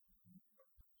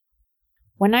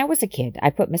When I was a kid, I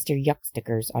put Mr. Yuck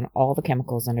stickers on all the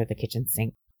chemicals under the kitchen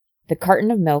sink. The carton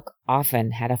of milk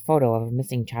often had a photo of a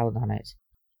missing child on it.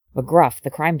 McGruff, the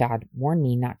crime dog, warned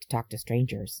me not to talk to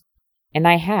strangers. And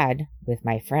I had, with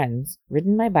my friends,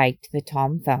 ridden my bike to the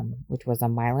Tom Thumb, which was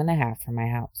 1.5 miles from my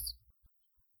house.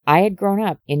 I had grown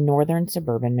up in northern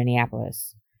suburban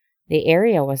Minneapolis. The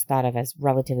area was thought of as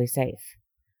relatively safe.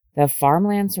 The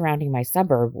farmland surrounding my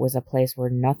suburb was a place where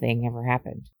nothing ever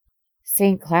happened.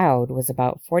 St. Cloud was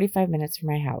about 45 minutes from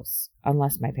my house,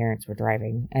 unless my parents were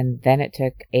driving, and then it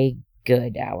took a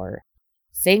good hour.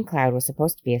 St. Cloud was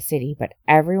supposed to be a city, but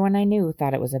everyone I knew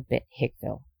thought it was a bit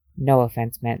Hickville. No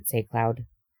offense meant, St. Cloud.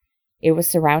 It was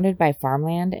surrounded by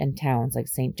farmland and towns like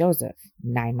St. Joseph,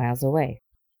 9 miles away.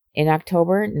 In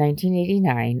October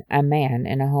 1989, a man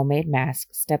in a homemade mask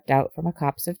stepped out from a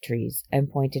copse of trees and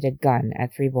pointed a gun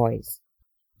at 3 boys.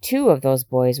 2 of those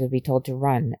boys would be told to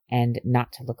run and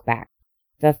not to look back.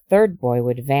 The 3rd boy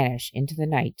would vanish into the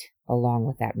night along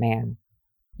with that man.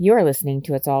 You're listening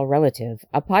to It's All Relative,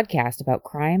 a podcast about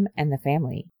crime and the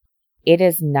family. It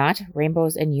is not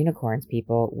rainbows and unicorns,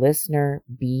 people. Listener,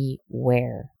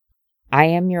 beware. I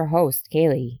am your host,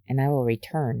 Kaylee, and I will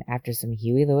return after some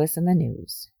Huey Lewis in the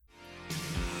news.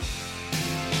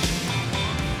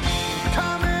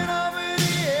 Coming over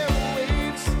the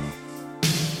airwaves,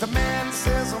 the man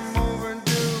says I'm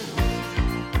overdue.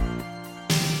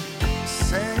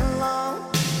 Sing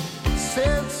along,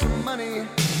 save some money,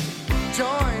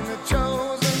 join the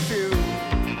chosen few.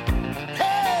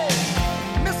 Hey,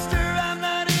 mister, I'm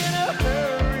not in a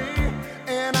hurry,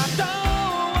 and I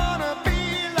don't wanna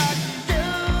be like you.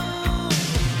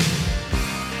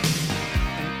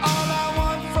 And all I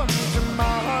want from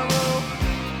tomorrow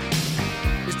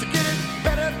is to get it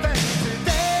better than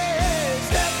today.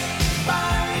 Step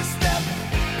by step,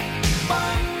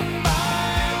 one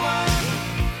by one,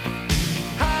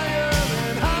 higher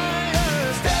and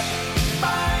higher. Step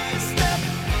by step,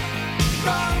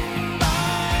 run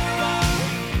by run,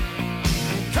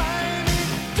 trying to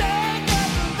get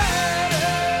better.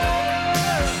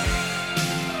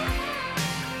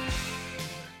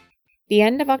 The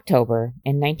end of October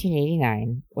in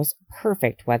 1989 was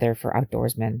perfect weather for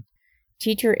outdoorsmen.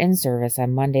 Teacher in service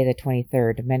on Monday the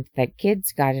 23rd meant that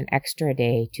kids got an extra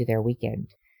day to their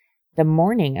weekend. The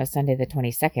morning of Sunday the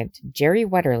 22nd, Jerry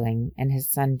Wetterling and his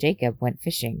son Jacob went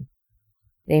fishing.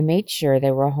 They made sure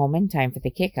they were home in time for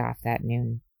the kickoff that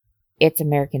noon. It's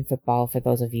American football for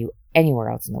those of you anywhere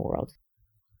else in the world.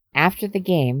 After the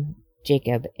game,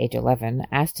 Jacob, age 11,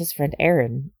 asked his friend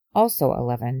Aaron, also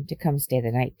 11, to come stay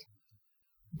the night.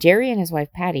 Jerry and his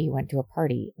wife Patty went to a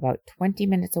party about 20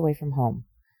 minutes away from home,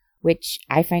 which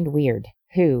I find weird.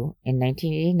 Who, in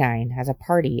 1989, has a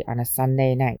party on a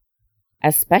Sunday night,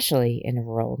 especially in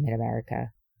rural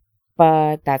mid-America?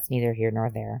 But that's neither here nor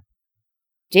there.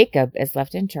 Jacob is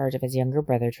left in charge of his younger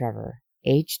brother Trevor,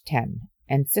 age 10,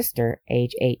 and sister,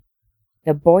 age 8.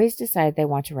 The boys decide they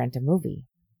want to rent a movie.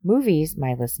 Movies,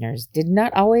 my listeners, did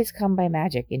not always come by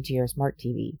magic into your smart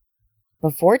TV.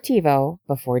 Before TiVo,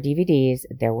 before DVDs,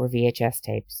 there were VHS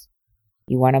tapes.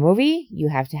 You want a movie? You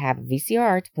have to have a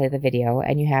VCR to play the video,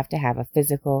 and you have to have a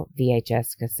physical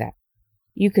VHS cassette.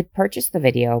 You could purchase the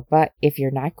video, but if you're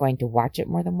not going to watch it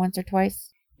more than once or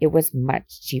twice, it was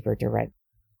much cheaper to rent.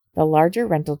 The larger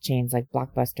rental chains like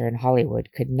Blockbuster and Hollywood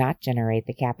could not generate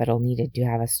the capital needed to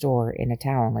have a store in a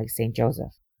town like St.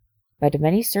 Joseph. But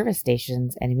many service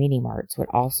stations and mini-marts would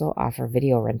also offer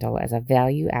video rental as a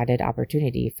value-added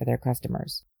opportunity for their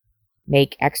customers.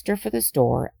 Make extra for the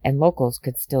store, and locals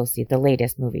could still see the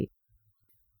latest movie.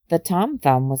 The Tom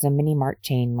Thumb was a mini-mart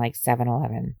chain like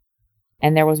 7-Eleven,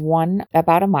 and there was one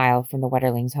about 1 mile from the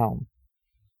Wetterlings' home.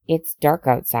 It's dark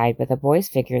outside, but the boys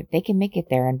figured they can make it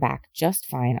there and back just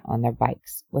fine on their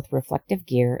bikes, with reflective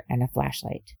gear and a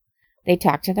flashlight. They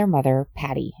talk to their mother,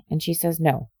 Patty, and she says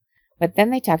no. But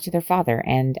then they talk to their father,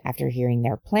 and after hearing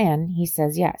their plan, he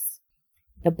says yes.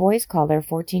 The boys call their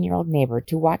 14-year-old neighbor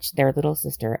to watch their little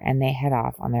sister, and they head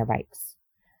off on their bikes.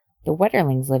 The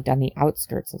Wetterlings lived on the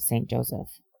outskirts of St. Joseph.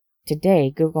 Today,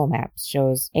 Google Maps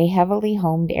shows a heavily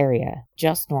homed area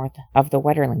just north of the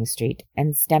Wetterling Street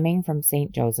and stemming from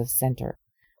St. Joseph's Center.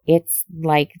 It's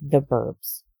like the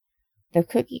burbs. The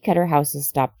cookie-cutter houses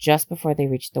stop just before they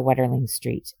reach the Wetterling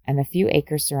Street, and the few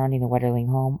acres surrounding the Wetterling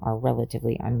home are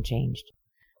relatively unchanged.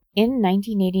 In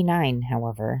 1989,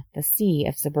 however, the sea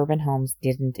of suburban homes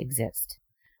didn't exist.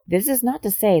 This is not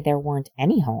to say there weren't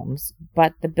any homes,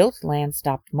 but the built land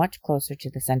stopped much closer to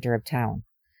the center of town.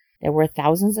 There were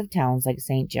thousands of towns like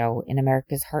St. Joe in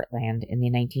America's heartland in the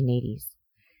 1980s.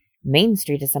 Main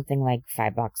Street is something like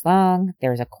 5 blocks long.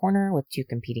 There's a corner with 2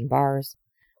 competing bars.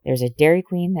 There's a Dairy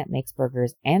Queen that makes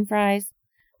burgers and fries.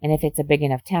 And if it's a big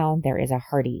enough town, there is a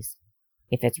Hardee's.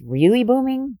 If it's really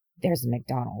booming, there's a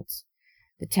McDonald's.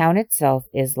 The town itself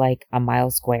is like a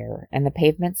mile square, and the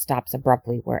pavement stops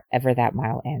abruptly wherever that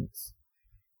mile ends.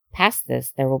 Past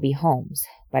this, there will be homes,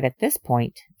 but at this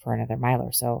point, for another mile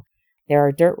or so, there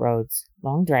are dirt roads,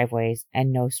 long driveways,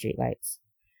 and no streetlights.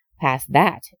 Past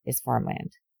that is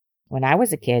farmland. When I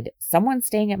was a kid, someone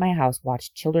staying at my house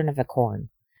watched Children of the Corn,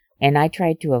 and I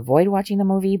tried to avoid watching the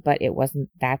movie, but it wasn't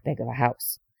that big of a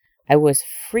house. I was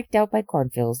freaked out by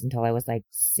cornfields until I was like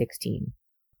 16.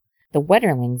 The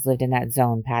Wetterlings lived in that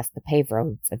zone past the paved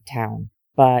roads of town,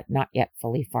 but not yet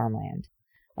fully farmland.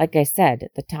 Like I said,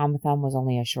 the Tom Thumb was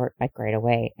only a short bike ride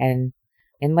away, and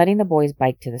in letting the boys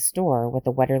bike to the store, what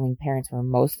the Wetterling parents were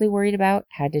mostly worried about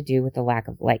had to do with the lack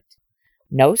of light.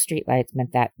 No streetlights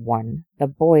meant that, 1, the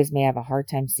boys may have a hard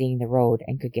time seeing the road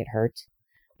and could get hurt,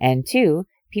 and 2,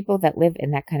 people that live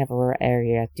in that kind of a rural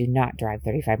area do not drive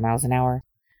 35 miles an hour.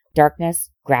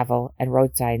 Darkness, gravel, and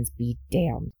road signs be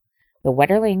damned. The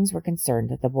Wetterlings were concerned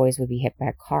that the boys would be hit by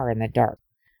a car in the dark,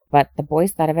 but the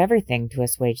boys thought of everything to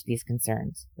assuage these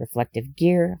concerns. Reflective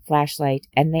gear, flashlight,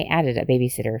 and they added a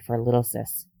babysitter for little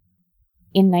sis.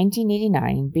 In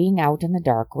 1989, being out in the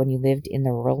dark when you lived in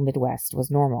the rural Midwest was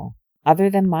normal. Other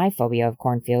than my phobia of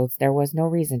cornfields, there was no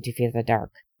reason to fear the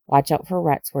dark. Watch out for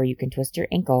ruts where you can twist your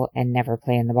ankle and never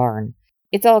play in the barn.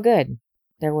 It's all good.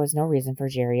 There was no reason for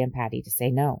Jerry and Patty to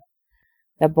say no.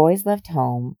 The boys left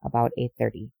home about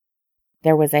 8:30.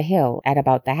 There was a hill at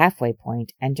about the halfway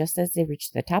point, and just as they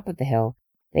reached the top of the hill,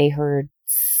 they heard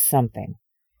something.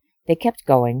 They kept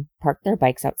going, parked their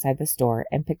bikes outside the store,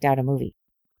 and picked out a movie.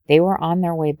 They were on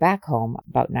their way back home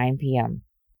about 9 p.m.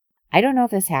 I don't know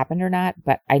if this happened or not,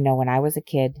 but I know when I was a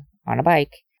kid, on a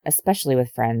bike, especially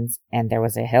with friends, and there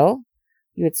was a hill,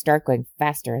 you would start going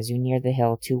faster as you neared the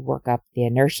hill to work up the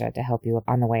inertia to help you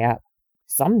on the way up.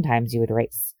 Sometimes you would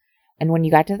race. And when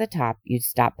you got to the top, you'd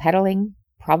stop pedaling,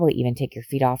 probably even take your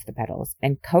feet off the pedals,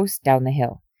 and coast down the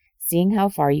hill, seeing how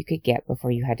far you could get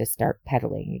before you had to start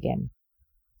pedaling again.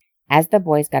 As the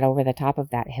boys got over the top of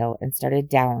that hill and started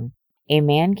down, a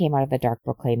man came out of the dark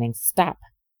proclaiming, "Stop!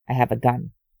 I have a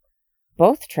gun."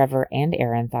 Both Trevor and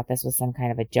Aaron thought this was some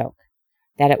kind of a joke,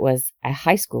 that it was a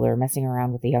high schooler messing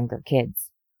around with the younger kids.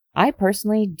 I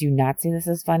personally do not see this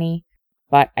as funny,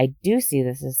 but I do see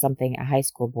this as something a high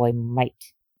school boy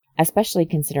might, especially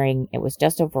considering it was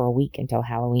just over a week until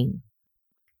Halloween.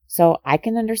 So I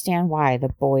can understand why the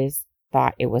boys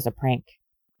thought it was a prank,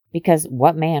 because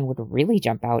what man would really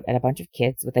jump out at a bunch of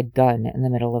kids with a gun in the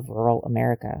middle of rural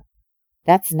America?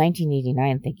 That's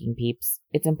 1989 thinking, peeps.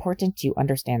 It's important to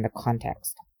understand the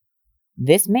context.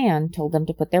 This man told them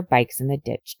to put their bikes in the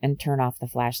ditch and turn off the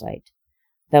flashlight.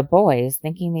 The boys,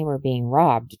 thinking they were being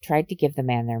robbed, tried to give the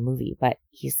man their movie, but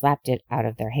he slapped it out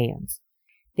of their hands.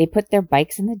 They put their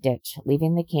bikes in the ditch,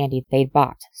 leaving the candy they'd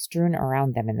bought strewn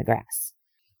around them in the grass.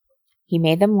 He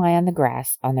made them lie on the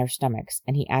grass on their stomachs,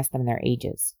 and he asked them their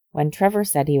ages. When Trevor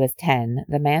said he was 10,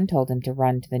 the man told him to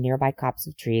run to the nearby copse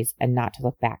of trees and not to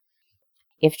look back.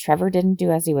 If Trevor didn't do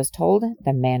as he was told,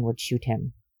 the man would shoot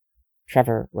him.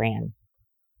 Trevor ran.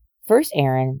 First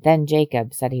Aaron, then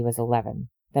Jacob said he was 11.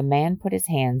 The man put his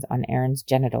hands on Aaron's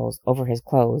genitals over his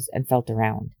clothes and felt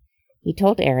around. He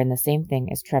told Aaron the same thing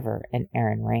as Trevor, and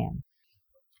Aaron ran.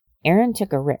 Aaron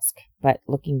took a risk, but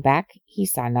looking back, he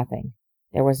saw nothing.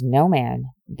 There was no man,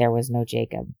 there was no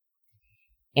Jacob.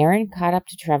 Aaron caught up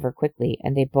to Trevor quickly,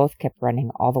 and they both kept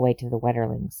running all the way to the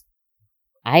Wetterlings.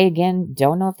 I again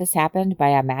don't know if this happened, but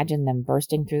I imagine them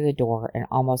bursting through the door and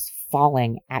almost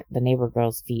falling at the neighbor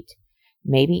girl's feet,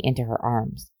 maybe into her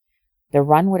arms. The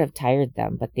run would have tired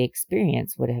them, but the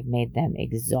experience would have made them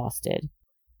exhausted.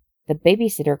 The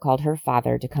babysitter called her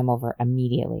father to come over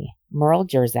immediately. Merle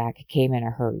Jerzak came in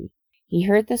a hurry. He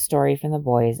heard the story from the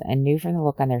boys and knew from the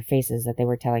look on their faces that they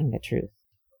were telling the truth.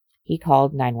 He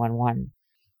called 911.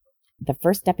 The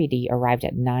first deputy arrived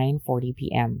at 9:40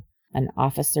 p.m., an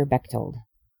Officer Bechtold.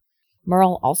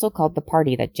 Merle also called the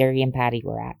party that Jerry and Patty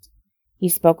were at. He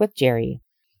spoke with Jerry.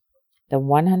 The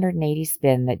 180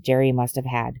 spin that Jerry must have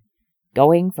had,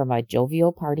 going from a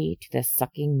jovial party to the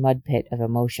sucking mud pit of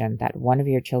emotion that one of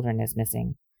your children is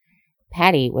missing.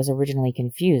 Patty was originally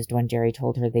confused when Jerry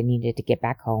told her they needed to get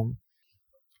back home.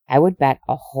 I would bet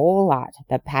a whole lot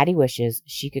that Patty wishes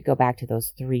she could go back to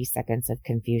those 3 seconds of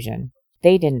confusion.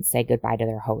 They didn't say goodbye to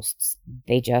their hosts.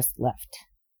 They just left.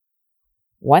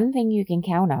 One thing you can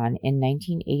count on in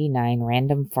 1989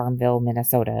 random Farmville,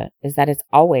 Minnesota, is that it's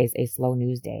always a slow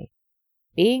news day.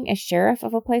 Being a sheriff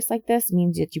of a place like this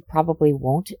means that you probably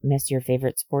won't miss your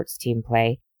favorite sports team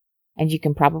play, and you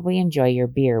can probably enjoy your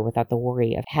beer without the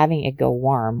worry of having it go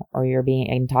warm or you're being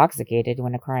intoxicated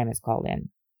when a crime is called in.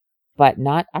 but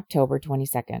not October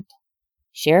 22nd.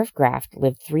 Sheriff Graft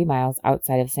lived 3 miles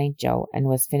outside of St. Joe and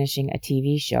was finishing a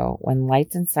TV show when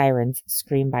lights and sirens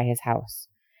screamed by his house.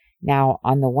 Now,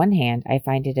 on the one hand, I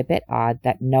find it a bit odd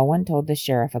that no one told the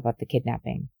sheriff about the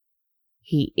kidnapping.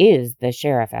 He is the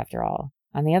sheriff, after all.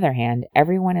 On the other hand,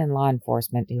 everyone in law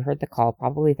enforcement who heard the call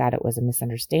probably thought it was a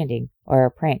misunderstanding or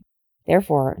a prank.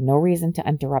 Therefore, no reason to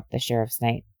interrupt the sheriff's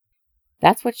night.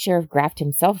 That's what Sheriff Graft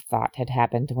himself thought had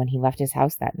happened when he left his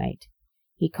house that night.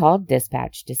 He called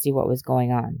dispatch to see what was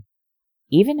going on.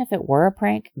 Even if it were a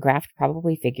prank, Graft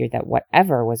probably figured that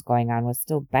whatever was going on was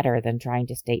still better than trying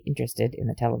to stay interested in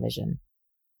the television.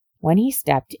 When he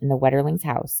stepped in the Wetterling's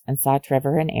house and saw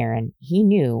Trevor and Aaron, he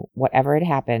knew whatever had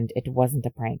happened, it wasn't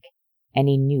a prank, and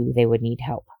he knew they would need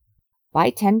help. By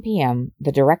 10 p.m.,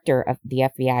 the director of the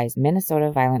FBI's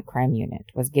Minnesota Violent Crime Unit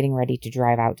was getting ready to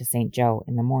drive out to St. Joe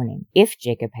in the morning, if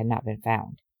Jacob had not been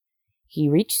found. He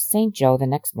reached St. Joe the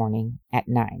next morning at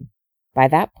 9. By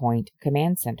that point,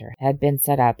 Command Center had been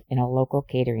set up in a local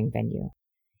catering venue.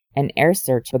 An air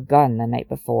search begun the night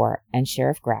before, and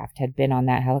Sheriff Graft had been on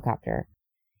that helicopter.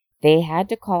 They had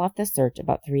to call off the search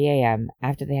about 3 a.m.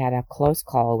 after they had a close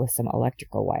call with some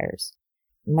electrical wires.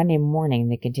 Monday morning,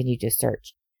 they continued to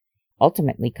search,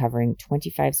 ultimately covering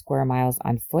 25 square miles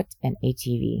on foot and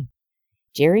ATV.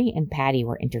 Jerry and Patty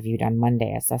were interviewed on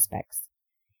Monday as suspects.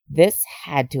 This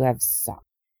had to have sucked.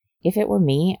 If it were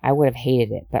me, I would have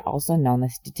hated it, but also known the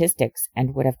statistics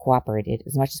and would have cooperated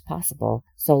as much as possible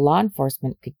so law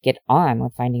enforcement could get on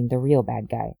with finding the real bad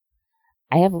guy.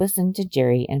 I have listened to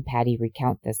Jerry and Patty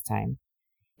recount this time.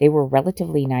 They were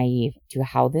relatively naive to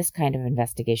how this kind of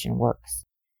investigation works.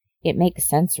 It makes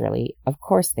sense, really. Of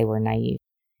course they were naive.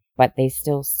 But they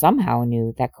still somehow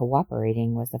knew that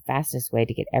cooperating was the fastest way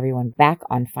to get everyone back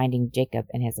on finding Jacob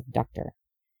and his abductor.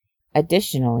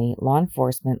 Additionally, law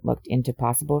enforcement looked into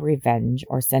possible revenge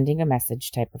or sending a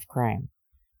message type of crime.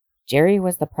 Jerry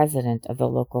was the president of the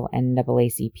local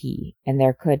NAACP, and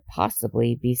there could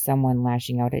possibly be someone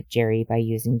lashing out at Jerry by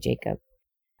using Jacob.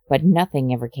 But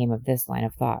nothing ever came of this line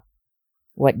of thought.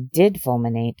 What did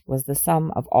fulminate was the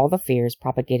sum of all the fears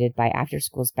propagated by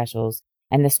after-school specials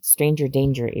and the stranger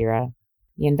danger era.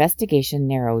 The investigation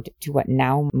narrowed to what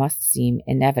now must seem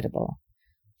inevitable.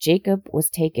 Jacob was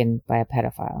taken by a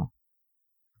pedophile.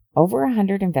 Over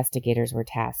 100 investigators were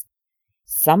tasked,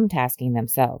 some tasking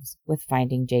themselves with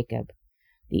finding Jacob.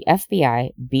 The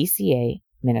FBI, BCA,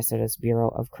 Minnesota's Bureau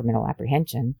of Criminal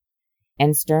Apprehension,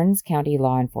 and Stearns County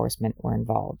law enforcement were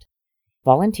involved.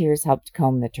 Volunteers helped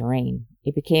comb the terrain.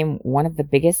 It became one of the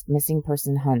biggest missing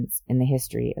person hunts in the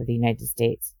history of the United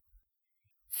States.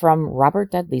 From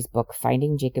Robert Dudley's book,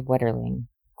 Finding Jacob Wetterling,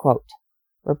 quote,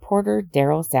 reporter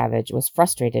Darrell Savage was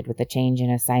frustrated with the change in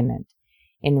assignment.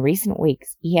 In recent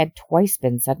weeks, he had twice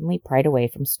been suddenly pried away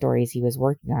from stories he was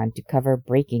working on to cover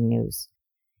breaking news.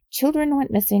 Children went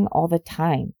missing all the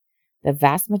time. The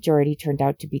vast majority turned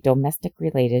out to be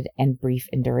domestic-related and brief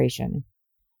in duration.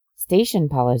 Station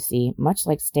policy, much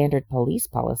like standard police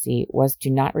policy, was to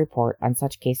not report on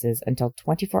such cases until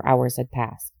 24 hours had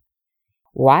passed.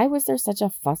 Why was there such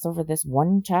a fuss over this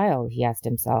one child, he asked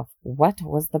himself. What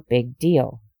was the big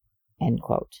deal? End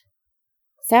quote.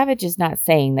 Savage is not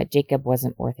saying that Jacob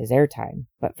wasn't worth his airtime,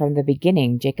 but from the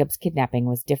beginning, Jacob's kidnapping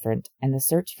was different, and the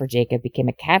search for Jacob became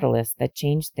a catalyst that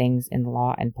changed things in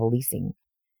law and policing,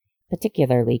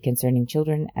 particularly concerning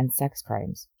children and sex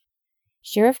crimes.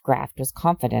 Sheriff Graft was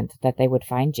confident that they would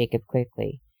find Jacob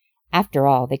quickly. After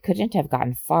all, they couldn't have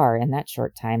gotten far in that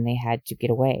short time they had to get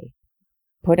away.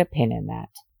 Put a pin in that.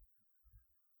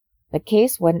 The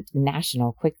case went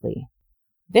national quickly.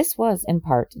 This was, in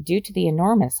part, due to the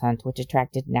enormous hunt which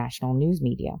attracted national news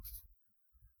media.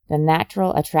 The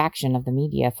natural attraction of the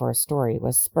media for a story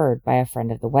was spurred by a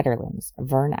friend of the Wetterlings,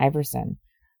 Vern Iverson,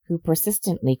 who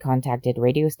persistently contacted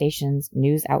radio stations,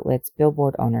 news outlets,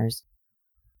 billboard owners.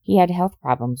 He had health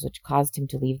problems which caused him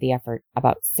to leave the effort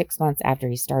about 6 months after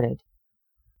he started.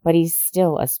 But he's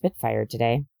still a Spitfire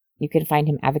today. You can find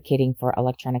him advocating for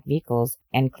electronic vehicles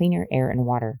and cleaner air and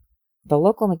water. The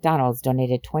local McDonald's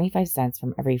donated 25 cents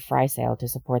from every fry sale to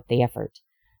support the effort.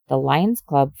 The Lions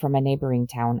Club from a neighboring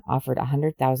town offered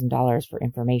 $100,000 for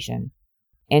information.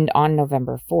 And on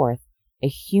November 4th, a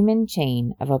human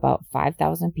chain of about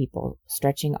 5,000 people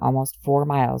stretching almost 4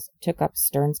 miles took up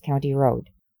Stearns County Road.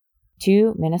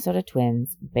 2 Minnesota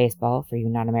Twins, baseball for you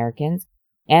non-Americans,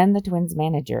 and the Twins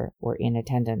manager were in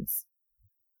attendance.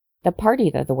 The party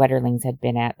that the Wetterlings had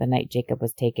been at the night Jacob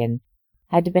was taken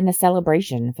had been a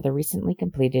celebration for the recently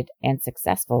completed and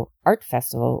successful art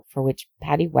festival for which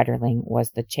Patty Wetterling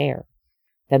was the chair,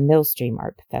 the Millstream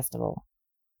Art Festival.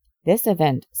 This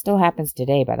event still happens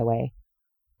today, by the way.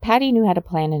 Patty knew how to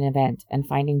plan an event, and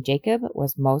finding Jacob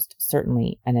was most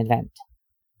certainly an event.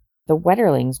 The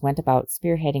Wetterlings went about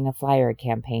spearheading a flyer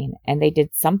campaign, and they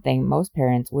did something most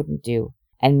parents wouldn't do,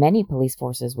 and many police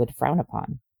forces would frown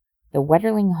upon. The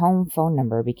Wetterling home phone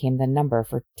number became the number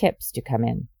for tips to come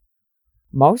in.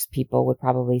 Most people would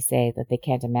probably say that they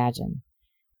can't imagine.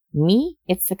 Me,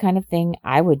 it's the kind of thing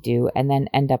I would do and then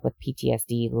end up with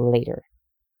PTSD later.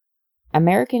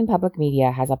 American Public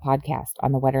Media has a podcast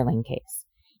on the Wetterling case.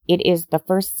 It is the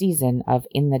first season of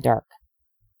In the Dark.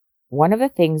 One of the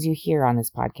things you hear on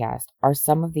this podcast are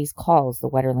some of these calls the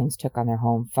Wetterlings took on their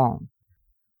home phone.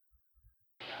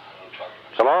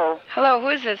 Hello? Hello, who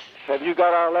is this? Have you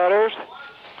got our letters?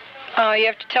 Oh, you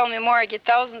have to tell me more. I get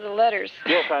thousands of letters.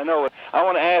 Yes, I know it. I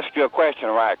want to ask you a question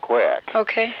right quick.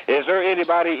 Okay. Is there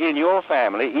anybody in your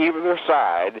family, either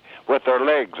side, with their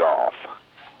legs off?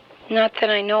 Not that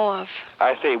I know of.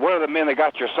 I see. One of the men that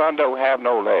got your son don't have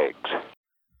no legs.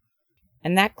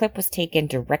 And that clip was taken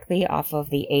directly off of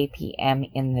the APM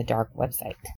In the Dark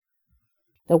website.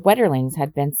 The Wetterlings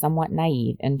had been somewhat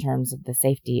naive in terms of the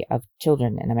safety of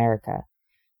children in America.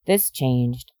 This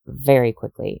changed very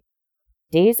quickly.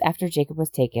 Days after Jacob was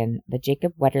taken, the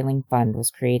Jacob Wetterling Fund was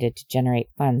created to generate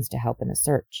funds to help in the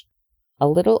search. A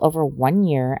little over 1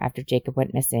 year after Jacob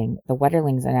went missing, the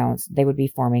Wetterlings announced they would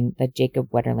be forming the Jacob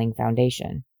Wetterling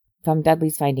Foundation. From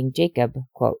Dudley's Finding Jacob,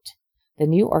 quote, "The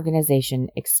new organization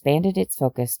expanded its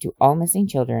focus to all missing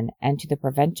children and to the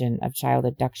prevention of child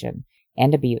abduction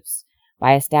and abuse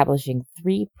by establishing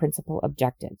 3 principal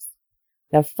objectives.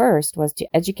 The first was to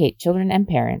educate children and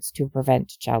parents to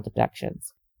prevent child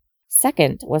abductions.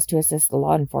 Second was to assist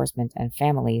law enforcement and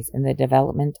families in the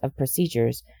development of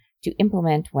procedures to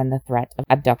implement when the threat of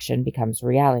abduction becomes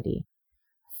reality.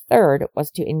 Third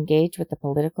was to engage with the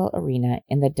political arena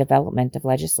in the development of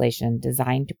legislation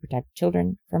designed to protect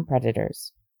children from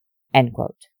predators." End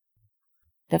quote.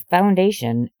 The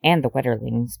Foundation and the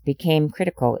Wetterlings became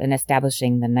critical in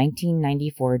establishing the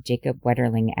 1994 Jacob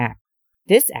Wetterling Act.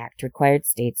 This act required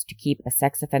states to keep a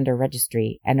sex offender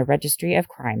registry and a registry of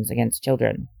crimes against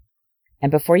children.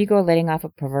 And before you go letting off a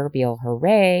proverbial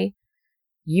hooray,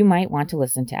 you might want to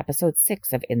listen to episode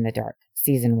 6 of In the Dark,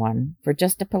 season 1, for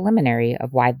just a preliminary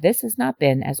of why this has not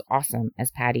been as awesome as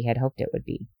Patty had hoped it would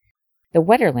be. The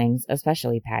Wetterlings,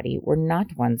 especially Patty, were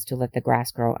not ones to let the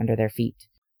grass grow under their feet.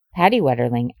 Patty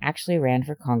Wetterling actually ran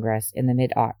for Congress in the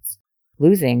mid-aughts,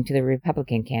 losing to the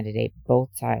Republican candidate both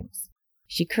times.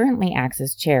 She currently acts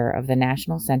as chair of the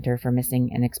National Center for Missing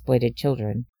and Exploited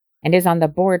Children, and is on the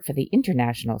board for the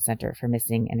International Center for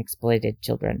Missing and Exploited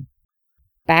Children.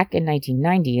 Back in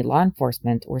 1990, law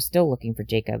enforcement were still looking for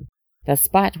Jacob. The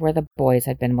spot where the boys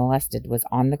had been molested was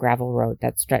on the gravel road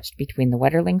that stretched between the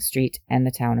Wetterling Street and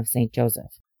the town of St.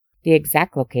 Joseph. The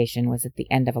exact location was at the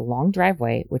end of a long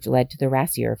driveway which led to the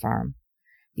Rassier farm.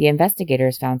 The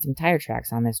investigators found some tire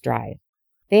tracks on this drive.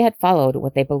 They had followed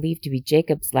what they believed to be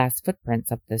Jacob's last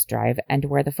footprints up this drive, and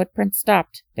where the footprints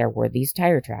stopped, there were these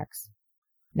tire tracks.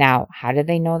 Now, how did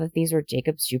they know that these were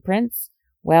Jacob's shoe prints?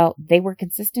 Well, they were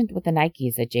consistent with the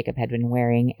Nikes that Jacob had been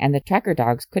wearing, and the tracker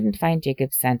dogs couldn't find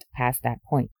Jacob's scent past that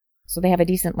point, so they have a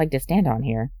decent leg to stand on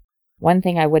here. One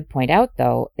thing I would point out,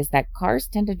 though, is that cars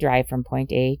tend to drive from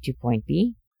point A to point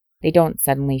B. They don't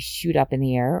suddenly shoot up in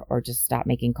the air or just stop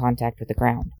making contact with the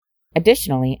ground.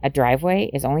 Additionally, a driveway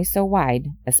is only so wide,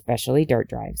 especially dirt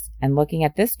drives, and looking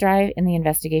at this drive in the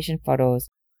investigation photos,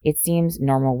 it seems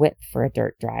normal width for a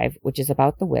dirt drive, which is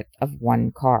about the width of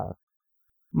one car.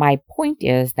 My point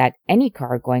is that any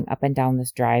car going up and down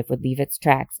this drive would leave its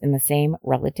tracks in the same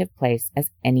relative place as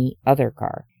any other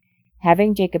car.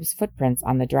 Having Jacob's footprints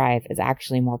on the drive is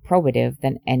actually more probative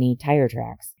than any tire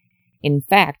tracks. In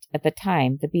fact, at the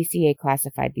time, the BCA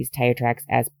classified these tire tracks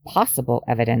as possible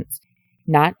evidence,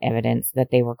 not evidence that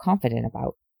they were confident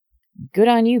about. Good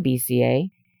on you, BCA.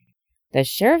 The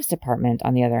Sheriff's Department,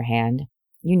 on the other hand,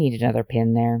 you need another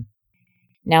pin there.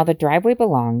 Now, the driveway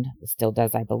belonged, still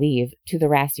does I believe, to the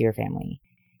Rassier family.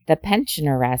 The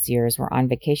pensioner Rassiers were on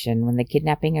vacation when the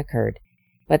kidnapping occurred,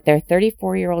 but their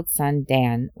 34-year-old son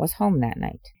Dan was home that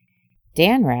night.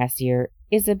 Dan Rassier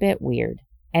is a bit weird,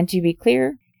 and to be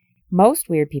clear, most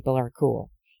weird people are cool.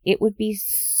 It would be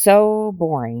so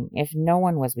boring if no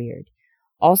one was weird.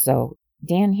 Also,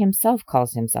 Dan himself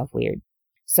calls himself weird,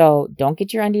 so don't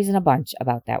get your undies in a bunch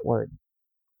about that word.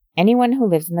 Anyone who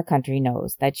lives in the country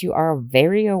knows that you are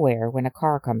very aware when a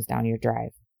car comes down your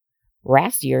drive.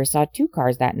 Rassier saw 2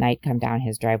 cars that night come down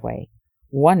his driveway.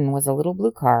 One was a little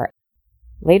blue car.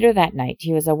 Later that night,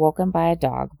 he was awoken by a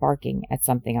dog barking at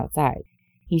something outside.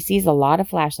 He sees a lot of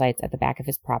flashlights at the back of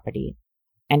his property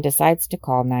and decides to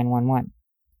call 911.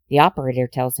 The operator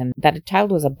tells him that a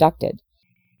child was abducted.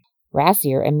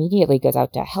 Rassier immediately goes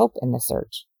out to help in the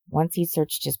search. Once he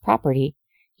searched his property,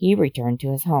 he returned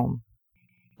to his home.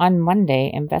 On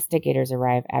Monday, investigators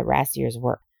arrive at Rassier's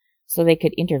work so they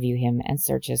could interview him and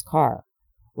search his car.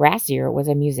 Rassier was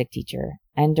a music teacher,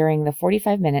 and during the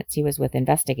 45 minutes he was with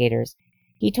investigators,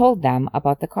 he told them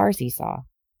about the cars he saw.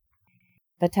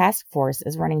 The task force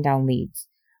is running down leads.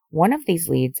 One of these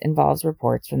leads involves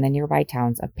reports from the nearby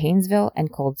towns of Paynesville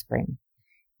and Cold Spring.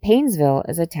 Paynesville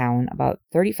is a town about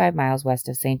 35 miles west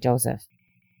of St. Joseph.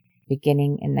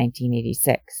 Beginning in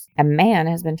 1986, a man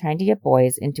has been trying to get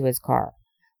boys into his car.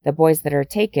 The boys that are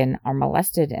taken are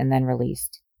molested and then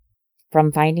released.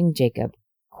 From Finding Jacob,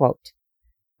 quote,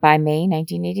 by May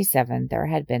 1987, there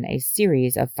had been a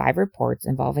series of 5 reports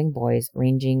involving boys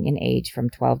ranging in age from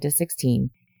 12 to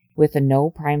 16, with no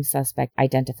prime suspect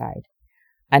identified.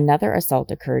 Another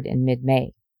assault occurred in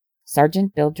mid-May.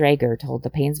 Sergeant Bill Drager told the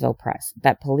Paynesville Press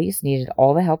that police needed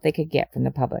all the help they could get from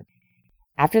the public.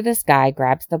 After this guy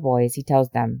grabs the boys, he tells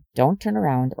them, "Don't turn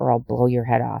around or I'll blow your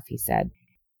head off," he said.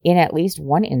 In at least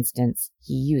one instance,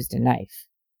 he used a knife.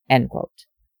 End quote.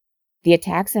 The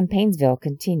attacks in Paynesville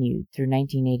continued through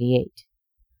 1988.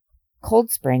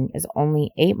 Cold Spring is only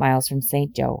 8 miles from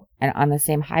St. Joe and on the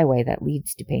same highway that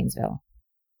leads to Paynesville.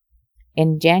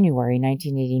 In January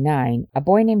 1989, a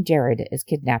boy named Jared is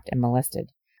kidnapped and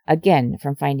molested. Again,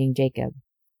 from Finding Jacob.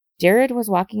 Jared was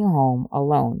walking home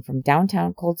alone from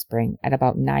downtown Cold Spring at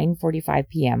about 9:45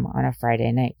 p.m. on a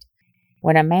Friday night,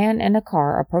 when a man in a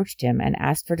car approached him and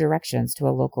asked for directions to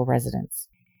a local residence.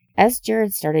 As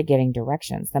Jared started giving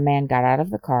directions, the man got out of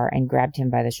the car and grabbed him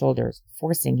by the shoulders,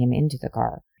 forcing him into the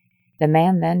car. The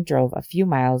man then drove a few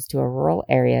miles to a rural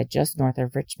area just north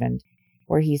of Richmond,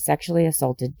 where he sexually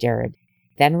assaulted Jared,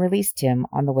 then released him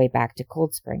on the way back to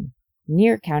Cold Spring,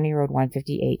 near County Road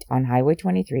 158 on Highway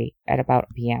 23 at about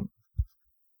p.m.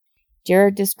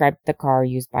 Jared described the car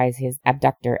used by his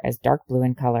abductor as dark blue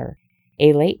in color,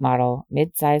 a late model,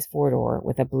 mid-size 4-door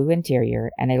with a blue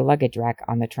interior and a luggage rack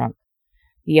on the trunk.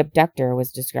 The abductor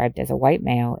was described as a white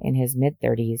male in his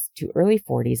mid-30s to early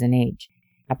 40s in age,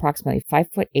 approximately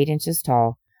 5 foot 8 inches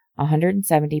tall,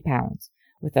 170 pounds,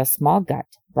 with a small gut,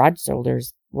 broad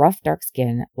shoulders, rough dark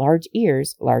skin, large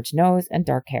ears, large nose, and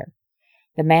dark hair.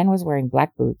 The man was wearing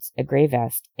black boots, a gray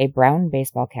vest, a brown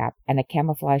baseball cap, and a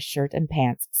camouflage shirt and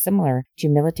pants similar to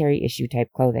military-issue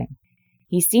type clothing.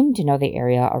 He seemed to know the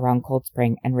area around Cold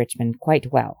Spring and Richmond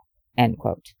quite well. End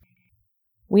quote.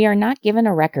 We are not given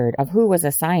a record of who was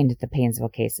assigned the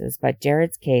Paynesville cases, but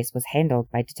Jared's case was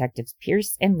handled by Detectives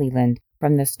Pierce and Leland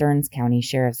from the Stearns County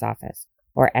Sheriff's Office,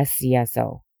 or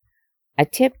SCSO. A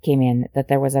tip came in that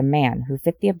there was a man who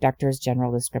fit the abductor's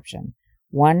general description,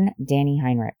 one Danny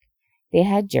Heinrich. They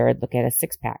had Jared look at a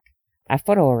 6-pack, a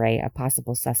photo array of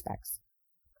possible suspects.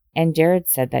 And Jared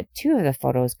said that 2 of the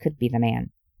photos could be the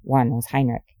man. One was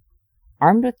Heinrich.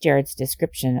 Armed with Jared's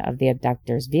description of the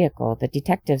abductor's vehicle, the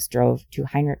detectives drove to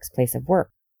Heinrich's place of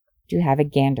work to have a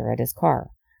gander at his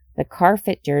car. The car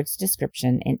fit Jared's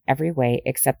description in every way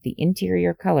except the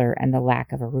interior color and the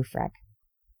lack of a roof rack.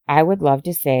 I would love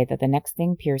to say that the next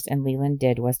thing Pierce and Leland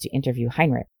did was to interview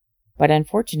Heinrich, but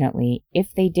unfortunately,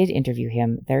 if they did interview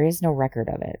him, there is no record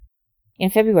of it. In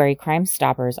February, Crime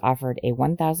Stoppers offered a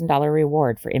 $1,000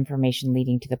 reward for information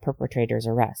leading to the perpetrator's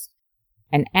arrest.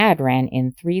 An ad ran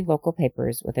in 3 local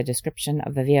papers with a description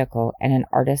of the vehicle and an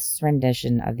artist's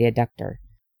rendition of the abductor.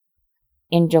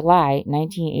 In July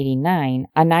 1989,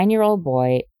 a 9-year-old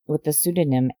boy with the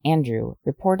pseudonym Andrew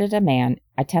reported a man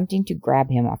attempting to grab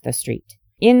him off the street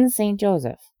in St.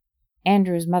 Joseph.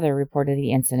 Andrew's mother reported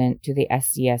the incident to the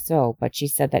SCSO, but she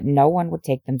said that no one would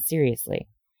take them seriously.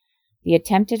 The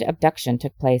attempted abduction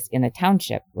took place in the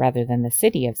township rather than the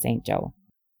city of St. Joe.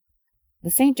 The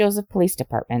St. Joseph Police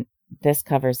Department, this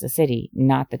covers the city,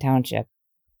 not the township,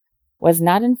 was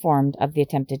not informed of the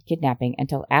attempted kidnapping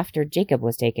until after Jacob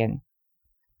was taken.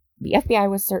 The FBI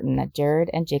was certain that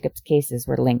Jared and Jacob's cases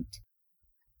were linked.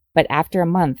 But after a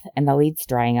month and the leads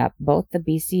drying up, both the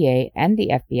BCA and the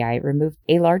FBI removed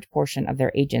a large portion of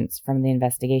their agents from the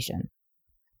investigation.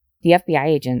 The FBI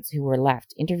agents who were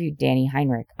left interviewed Danny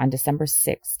Heinrich on December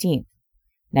 16,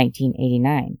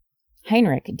 1989.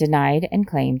 Heinrich denied and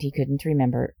claimed he couldn't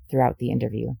remember throughout the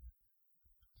interview.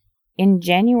 In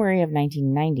January of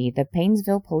 1990, the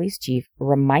Paynesville police chief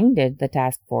reminded the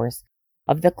task force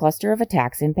of the cluster of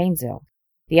attacks in Paynesville.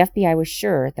 The FBI was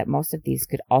sure that most of these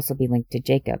could also be linked to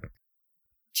Jacob.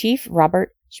 Chief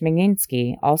Robert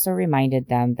Chmiginski also reminded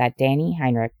them that Danny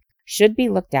Heinrich should be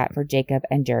looked at for Jacob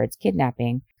and Jared's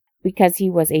kidnapping because he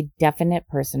was a definite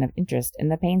person of interest in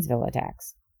the Paynesville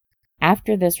attacks.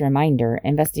 After this reminder,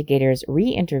 investigators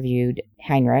re-interviewed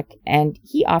Heinrich, and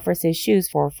he offers his shoes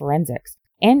for forensics,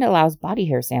 and allows body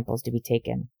hair samples to be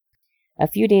taken. A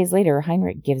few days later,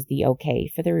 Heinrich gives the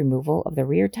okay for the removal of the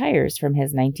rear tires from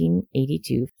his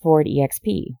 1982 Ford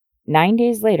EXP. 9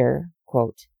 days later,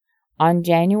 quote, on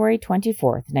January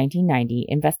 24, 1990,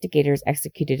 investigators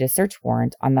executed a search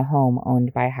warrant on the home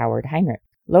owned by Howard Heinrich,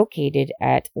 located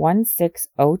at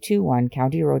 16021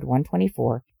 County Road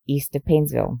 124, east of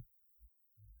Paynesville.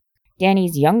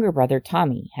 Danny's younger brother,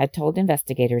 Tommy, had told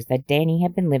investigators that Danny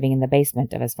had been living in the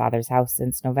basement of his father's house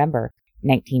since November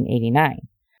 1989.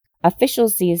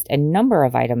 Officials seized a number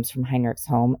of items from Heinrich's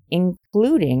home,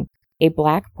 including a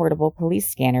black portable police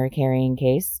scanner carrying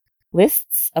case,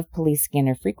 lists of police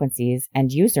scanner frequencies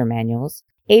and user manuals,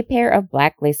 a pair of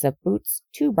black lace-up boots,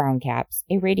 2 brown caps,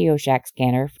 a Radio Shack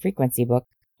scanner frequency book,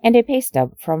 and a pay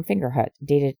stub from Fingerhut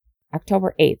dated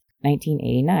October 8,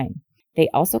 1989. They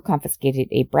also confiscated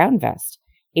a brown vest,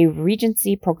 a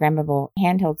Regency programmable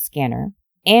handheld scanner,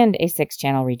 and a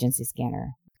 6-channel Regency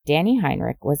scanner. Danny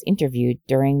Heinrich was interviewed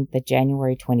during the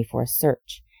January 24th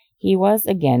search. He was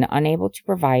again unable to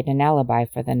provide an alibi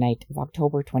for the night of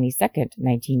October 22,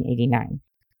 1989,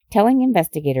 telling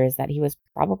investigators that he was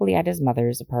probably at his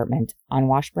mother's apartment on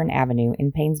Washburn Avenue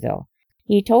in Paynesville.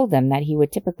 He told them that he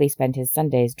would typically spend his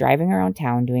Sundays driving around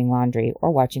town doing laundry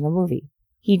or watching a movie.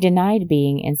 He denied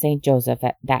being in St. Joseph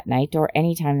that night or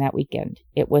any time that weekend.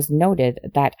 It was noted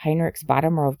that Heinrich's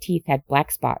bottom row of teeth had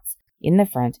black spots in the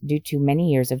front due to many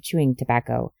years of chewing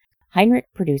tobacco. Heinrich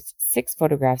produced 6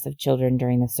 photographs of children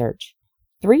during the search.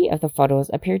 3 of the photos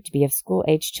appeared to be of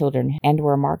school-age children and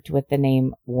were marked with the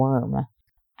name Worm.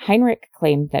 Heinrich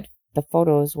claimed that the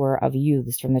photos were of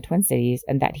youths from the Twin Cities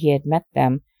and that he had met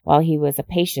them while he was a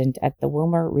patient at the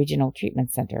Wilmer Regional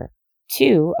Treatment Center.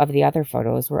 2 of the other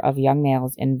photos were of young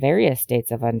males in various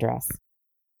states of undress,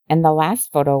 and the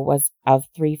last photo was of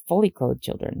 3 fully clothed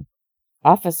children.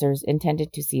 Officers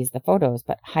intended to seize the photos,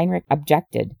 but Heinrich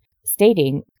objected,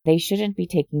 stating they shouldn't be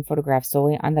taking photographs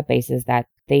solely on the basis that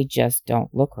they just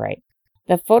don't look right.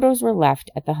 The photos were left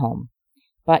at the home,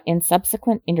 but in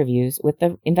subsequent interviews with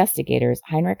the investigators,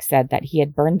 Heinrich said that he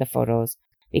had burned the photos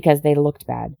because they looked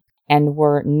bad and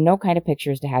were no kind of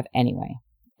pictures to have anyway.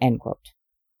 End quote.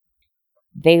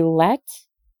 They let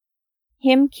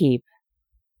him keep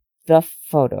the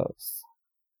photos.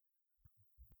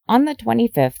 On the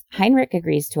 25th, Heinrich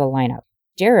agrees to a lineup.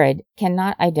 Jared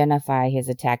cannot identify his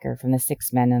attacker from the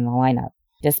 6 men in the lineup.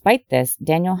 Despite this,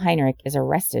 Daniel Heinrich is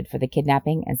arrested for the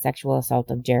kidnapping and sexual assault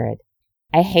of Jared.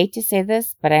 I hate to say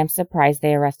this, but I am surprised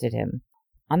they arrested him.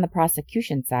 On the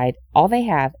prosecution side, all they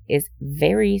have is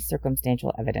very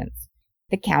circumstantial evidence.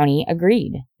 The county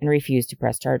agreed and refused to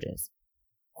press charges.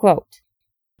 Quote,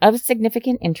 of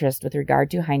significant interest with regard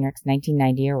to Heinrich's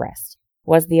 1990 arrest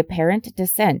was the apparent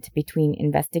dissent between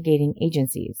investigating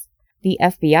agencies. The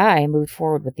FBI moved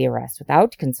forward with the arrest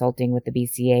without consulting with the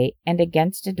BCA and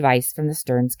against advice from the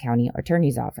Stearns County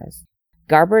Attorney's Office.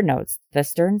 Garber notes the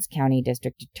Stearns County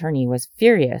District Attorney was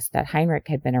furious that Heinrich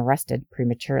had been arrested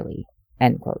prematurely.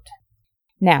 End quote.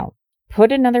 Now,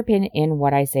 put another pin in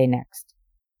what I say next.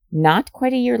 Not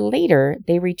quite a year later,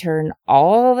 they return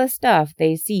all the stuff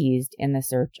they seized in the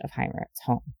search of Heinrich's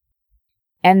home.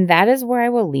 And that is where I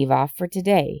will leave off for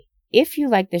today. If you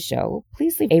like the show,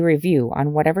 please leave a review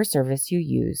on whatever service you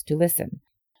use to listen.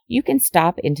 You can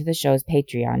stop into the show's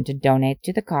Patreon to donate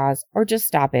to the cause or just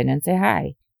stop in and say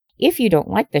hi. If you don't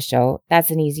like the show,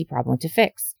 that's an easy problem to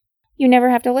fix. You never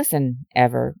have to listen,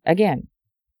 ever again.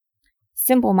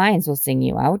 Simple Minds will sing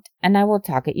you out, and I will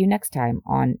talk at you next time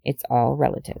on It's All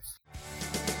Relative.